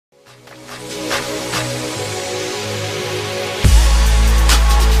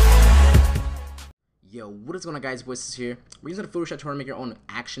What is going on, guys? Voices here. We're using Photoshop to make your own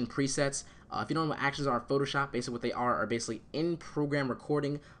action presets. If you don't know what actions are in Photoshop, basically what they are basically in-program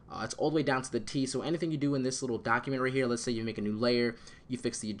recording. It's all the way down to the T. So anything you do in this little document right here, let's say you make a new layer, you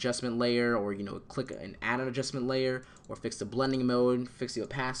fix the adjustment layer, or click and add an adjustment layer, or fix the blending mode, fix the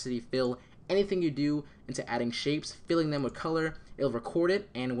opacity, fill. Anything you do into adding shapes, filling them with color, it'll record it,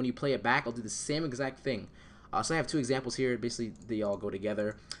 and when you play it back, it'll do the same exact thing. So I have two examples here. Basically, they all go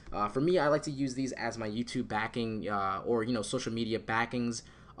together. For me, I like to use these as my YouTube backing or social media backings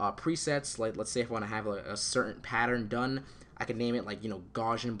presets. Like, let's say if I want to have a certain pattern done, I can name it like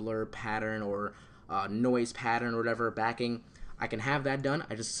Gaussian blur pattern or noise pattern or whatever backing. I can have that done.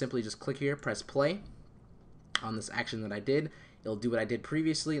 I just simply click here, press play on this action that I did. It'll do what I did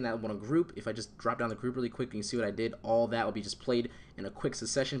previously, and that one group. If I just drop down the group really quick, you can see what I did. All that will be just played in a quick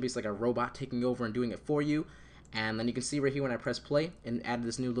succession, basically like a robot taking over and doing it for you. And then you can see right here when I press play and add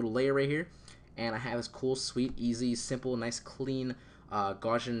this new little layer right here, and I have this cool, sweet, easy, simple, nice, clean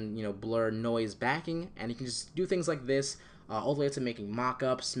Gaussian blur noise backing. And you can just do things like this all the way up to making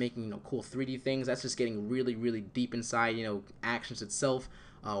mock-ups, making cool 3D things. That's just getting really, really deep inside actions itself.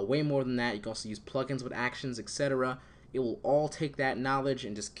 Way more than that. You can also use plugins with actions, etc. It will all take that knowledge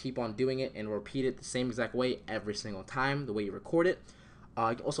and just keep on doing it and repeat it the same exact way every single time, the way you record it.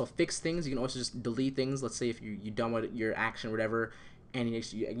 You can also fix things. You can also just delete things. Let's say if you're done with your action or whatever, and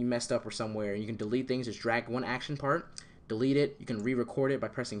you messed up or somewhere, you can delete things. Just drag one action part, delete it. You can re-record it by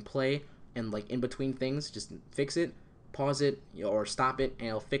pressing play, and like in between things, just fix it, pause it, or stop it, and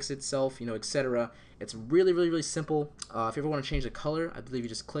it'll fix itself, etc. It's really, really, really simple. If you ever want to change the color, I believe you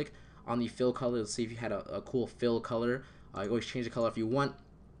just click on the fill color. Let's see if you had a cool fill color. You always change the color if you want,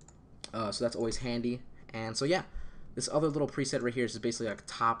 so that's always handy. And so yeah, this other little preset right here is basically like a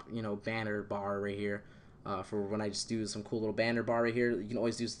top banner bar right here, for when I just do some cool little banner bar right here. You can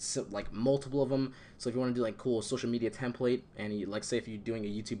always do like multiple of them. So if you want to do like cool social media template, and like say if you're doing a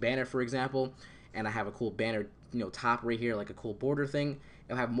YouTube banner, for example, and I have a cool banner top right here, like a cool border thing,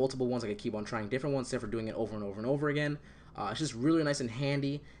 I'll have multiple ones. I can keep on trying different ones instead of doing it over and over and over again. It's just really nice and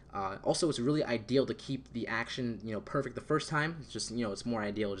handy. Also, it's really ideal to keep the action perfect the first time. It's just it's more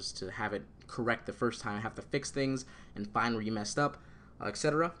ideal just to have it correct the first time. Have to fix things and find where you messed up,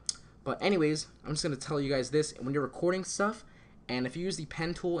 etc. But anyways, I'm just gonna tell you guys this: when you're recording stuff, and if you use the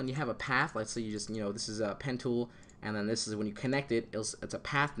pen tool and you have a path, let's say you just this is a pen tool, and then this is when you connect it, it's a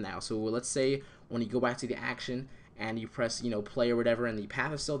path now. So let's say when you go back to the action and you press play or whatever, and the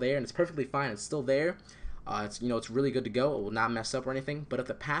path is still there and it's perfectly fine, it's still there. It's really good to go. It will not mess up or anything. But if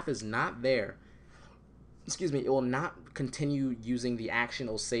the path is not there, excuse me, it will not continue using the action.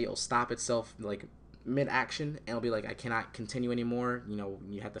 It'll say it'll stop itself like mid-action, and it'll be like, I cannot continue anymore.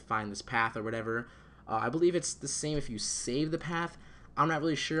 You have to find this path or whatever. I believe it's the same if you save the path. I'm not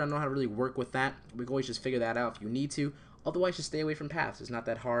really sure. I don't know how to really work with that. We can always just figure that out if you need to. Otherwise, just stay away from paths. It's not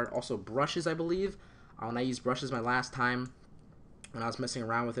that hard. Also, brushes, I believe. When I used brushes my last time, when I was messing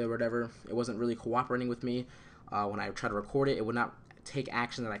around with it or whatever, it wasn't really cooperating with me. When I tried to record it, it would not take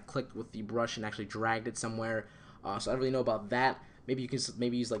action that I clicked with the brush and actually dragged it somewhere. So I don't really know about that. Maybe you can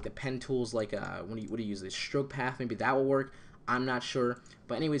use like the pen tools, like what do you use, the stroke path? Maybe that will work. I'm not sure.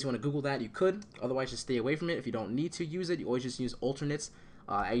 But anyways, you want to Google that, you could. Otherwise, just stay away from it. If you don't need to use it, you always just use alternates.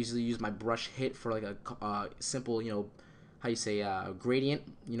 I usually use my brush hit for like a simple, how you say, gradient,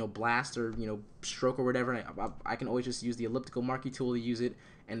 blast or stroke or whatever. I can always just use the elliptical marquee tool to use it,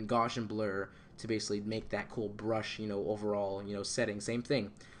 and Gaussian blur to basically make that cool brush overall setting. Same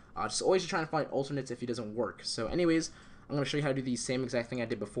thing. Just always trying to find alternates if it doesn't work. So anyways, I'm going to show you how to do the same exact thing I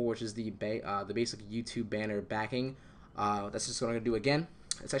did before, which is the basic YouTube banner backing. That's just what I'm going to do again.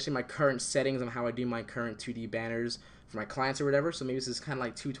 It's actually my current settings on how I do my current 2D banners for my clients or whatever. So maybe this is kind of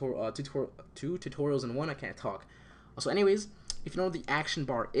like two tutorials in one. I can't talk. So anyways, if you know what the action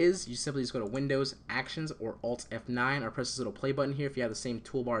bar is, you simply just go to Windows, Actions, or Alt F9, or press this little play button here if you have the same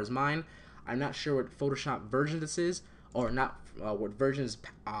toolbar as mine. I'm not sure what Photoshop version this is, or not what versions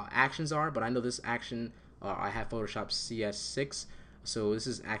actions are, but I know this action, I have Photoshop CS6, so this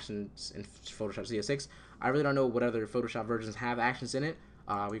is actions in Photoshop CS6. I really don't know what other Photoshop versions have actions in it.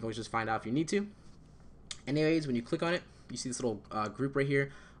 We can always just find out if you need to. Anyways, when you click on it, you see this little group right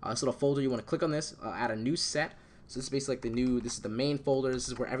here, this little folder. You want to click on this, add a new set. So this is basically like this is the main folder. This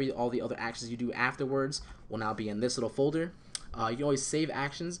is where all the other actions you do afterwards will now be in this little folder. You can always save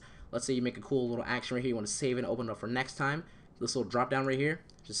actions. Let's say you make a cool little action right here. You want to save it and open it up for next time. This little drop down right here,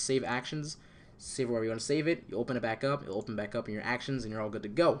 just save actions. Save it wherever you want to save it. You open it back up. It'll open back up in your actions, and you're all good to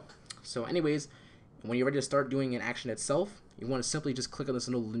go. So anyways, when you're ready to start doing an action itself, you want to simply just click on this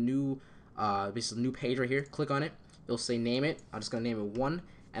little new, basically new page right here. Click on it. It'll say name it. I'm just going to name it 1.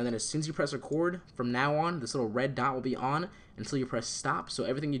 and then as soon as you press record, from now on, this little red dot will be on until you press stop. So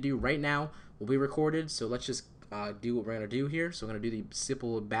everything you do right now will be recorded. So let's just do what we're going to do here. So we're going to do the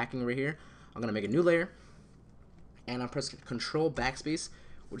simple backing right here. I'm going to make a new layer, and I'm pressing Control Backspace,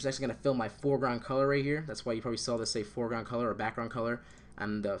 which is actually going to fill my foreground color right here. That's why you probably saw this say foreground color or background color,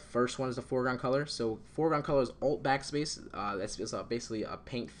 and the first one is the foreground color. So foreground color is Alt Backspace. That's just basically a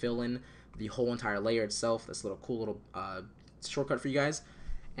paint fill in the whole entire layer itself. That's a little cool little shortcut for you guys.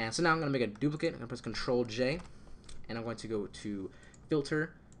 And so now I'm going to make a duplicate. I'm going to press Control J, and I'm going to go to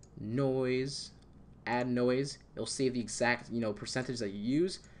Filter, Noise, Add Noise. It'll save the exact percentage that you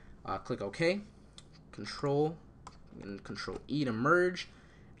use. Click OK. Control E to merge,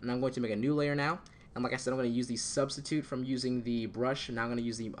 and I'm going to make a new layer now. And like I said, I'm going to use the substitute from using the brush. And now I'm going to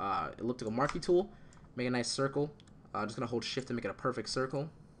use the elliptical marquee tool. Make a nice circle. Just going to hold Shift to make it a perfect circle.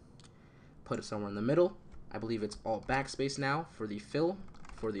 Put it somewhere in the middle. I believe it's Alt Backspace now for the fill,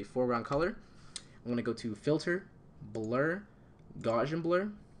 for the foreground color. I'm going to go to Filter, Blur, Gaussian Blur,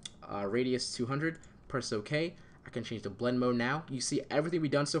 Radius 200, press OK. I can change the blend mode now. You see everything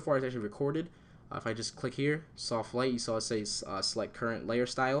we've done so far is actually recorded. If I just click here, Soft Light, you saw it say Select Current Layer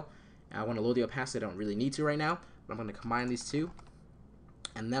Style. And I want to load the opacity. I don't really need to right now, but I'm going to combine these two.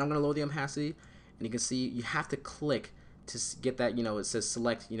 And then I'm going to load the opacity. And you can see you have to click to get that, it says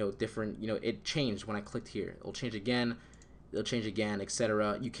select, different, it changed when I clicked here. It'll change again,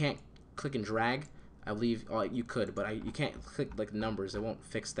 etc. You can't click and drag. I believe you could, but you can't click like numbers. It won't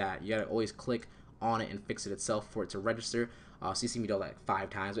fix that. You gotta always click on it and fix it itself for it to register. So you see me do that like 5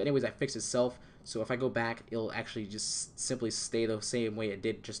 times. But anyways, I fixed itself. So if I go back, it'll actually just simply stay the same way it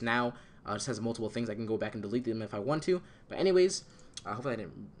did just now. It just has multiple things. I can go back and delete them if I want to. But anyways, hopefully I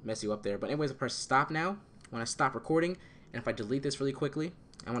didn't mess you up there. But anyways, I press stop now. When I stop recording, and if I delete this really quickly,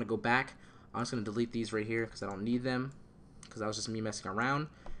 I want to go back. I'm just going to delete these right here because I don't need them, because that was just me messing around.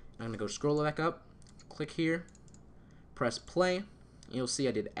 I'm going to go scroll back up, click here, press play, and you'll see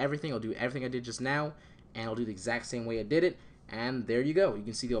I did everything. I'll do everything I did just now, and I'll do the exact same way I did it. And there you go. You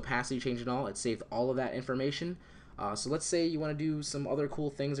can see the opacity change and all. It saved all of that information. So let's say you want to do some other cool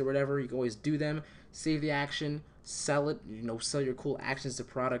things or whatever. You can always do them. Save the action, sell it. Sell your cool actions to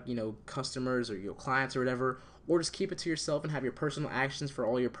product, customers or your clients or whatever. Or just keep it to yourself and have your personal actions for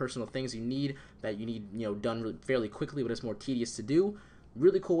all your personal things you need done really fairly quickly, but it's more tedious to do.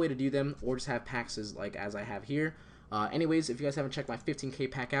 Really cool way to do them. Or just have packs as I have here. Anyways, if you guys haven't checked my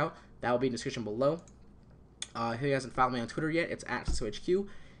 15K pack out, that will be in the description below. If you guys haven't followed me on Twitter yet, it's at SesoHQ.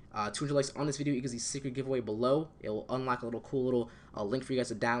 200 likes on this video equals the secret giveaway below. It will unlock a little cool little link for you guys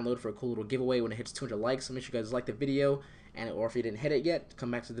to download for a cool little giveaway when it hits 200 likes. So make sure you guys like the video, or if you didn't hit it yet,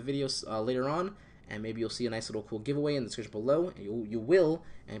 come back to the video later on, and maybe you'll see a nice little cool giveaway in the description below. And you will,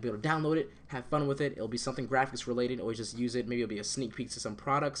 and you'll be able to download it, have fun with it. It'll be something graphics related. Always just use it. Maybe it'll be a sneak peek to some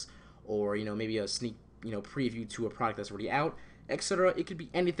products, or maybe a sneak preview to a product that's already out, etc. It could be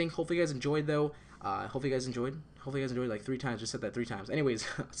anything. Hopefully you guys enjoyed though. Hopefully you guys enjoyed. Hopefully you guys enjoyed like 3 times. Just said that 3 times. Anyways,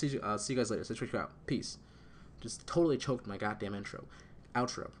 see you guys later. So check you out. Peace. Just totally choked my goddamn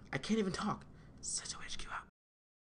outro. I can't even talk. Seso HQ.